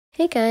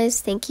Hey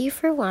guys, thank you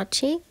for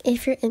watching.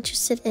 If you're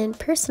interested in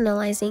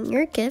personalizing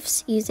your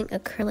gifts using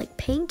acrylic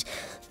paint,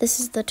 this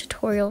is the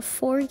tutorial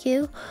for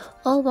you.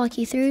 I'll walk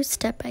you through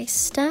step by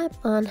step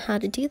on how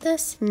to do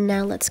this.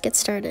 Now let's get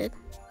started.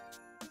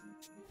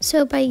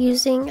 So by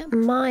using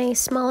my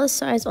smallest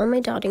size on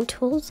my dotting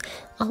tools,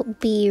 I'll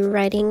be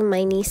writing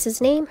my niece's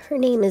name. Her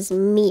name is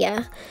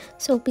Mia.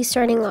 So we'll be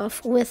starting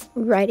off with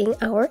writing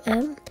our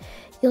M.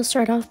 You'll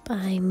start off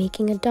by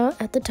making a dot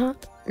at the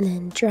top and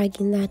then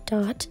dragging that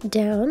dot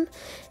down,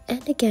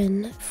 and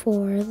again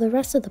for the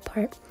rest of the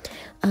part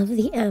of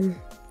the M.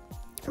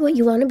 What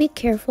you want to be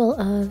careful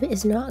of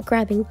is not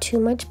grabbing too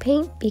much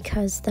paint,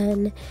 because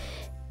then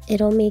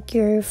it'll make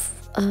your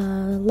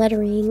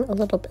lettering a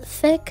little bit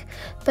thick,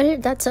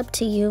 but that's up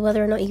to you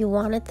whether or not you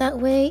want it that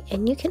way,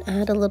 and you can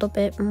add a little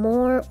bit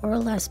more or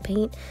less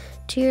paint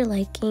to your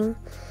liking.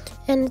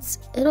 And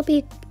it'll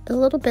be a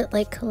little bit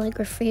like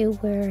calligraphy,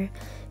 where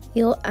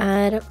you'll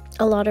add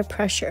a lot of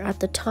pressure at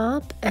the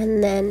top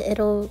and then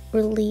it'll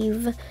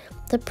relieve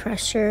the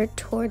pressure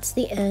towards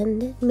the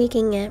end,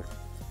 making it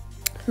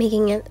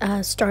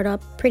start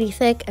up pretty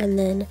thick, and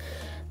then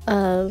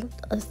a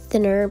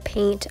thinner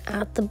paint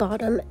at the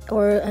bottom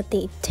or at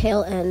the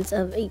tail ends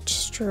of each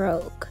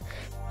stroke.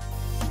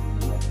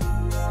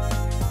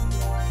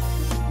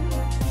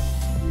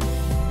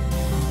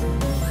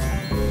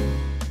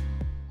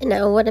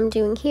 Now what I'm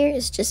doing here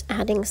is just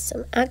adding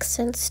some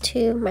accents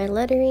to my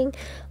lettering.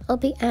 I'll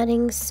be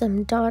adding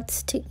some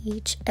dots to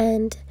each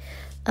end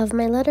of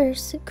my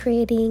letters,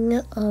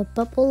 creating a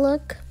bubble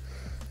look,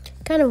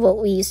 kind of what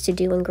we used to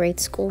do in grade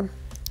school.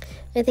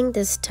 I think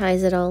this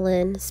ties it all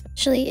in,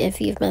 especially if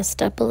you've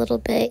messed up a little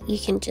bit. You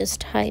can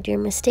just hide your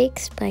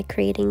mistakes by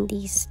creating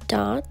these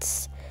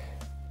dots.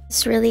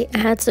 This really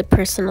adds a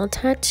personal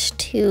touch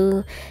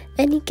to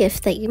any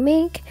gift that you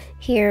make.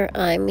 Here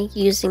I'm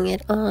using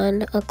it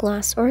on a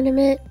glass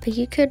ornament, but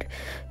you could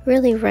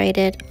really write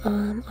it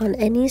on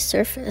any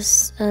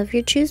surface of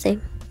your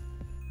choosing.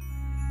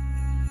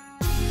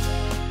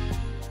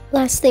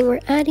 Last thing we're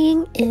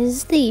adding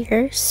is the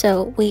year.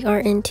 So we are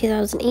in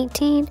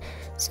 2018,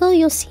 so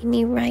you'll see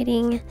me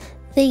writing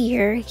the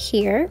year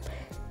here.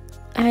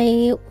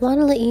 I want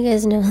to let you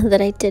guys know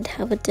that I did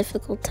have a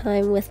difficult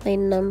time with my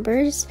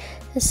numbers,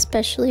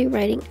 especially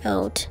writing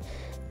out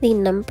the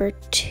number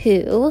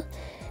 2,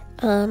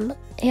 and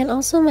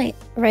also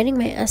writing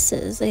my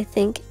S's. I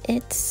think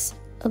it's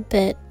a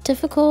bit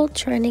difficult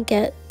trying to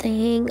get the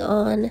hang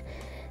on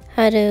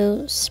how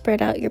to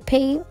spread out your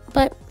paint,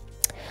 but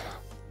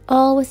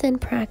all within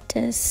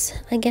practice.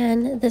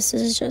 Again, this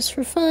is just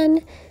for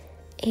fun,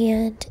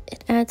 and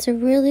it adds a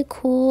really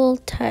cool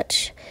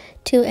touch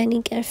to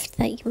any gift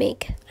that you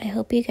make. I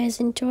hope you guys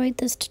enjoyed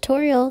this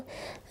tutorial.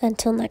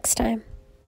 Until next time.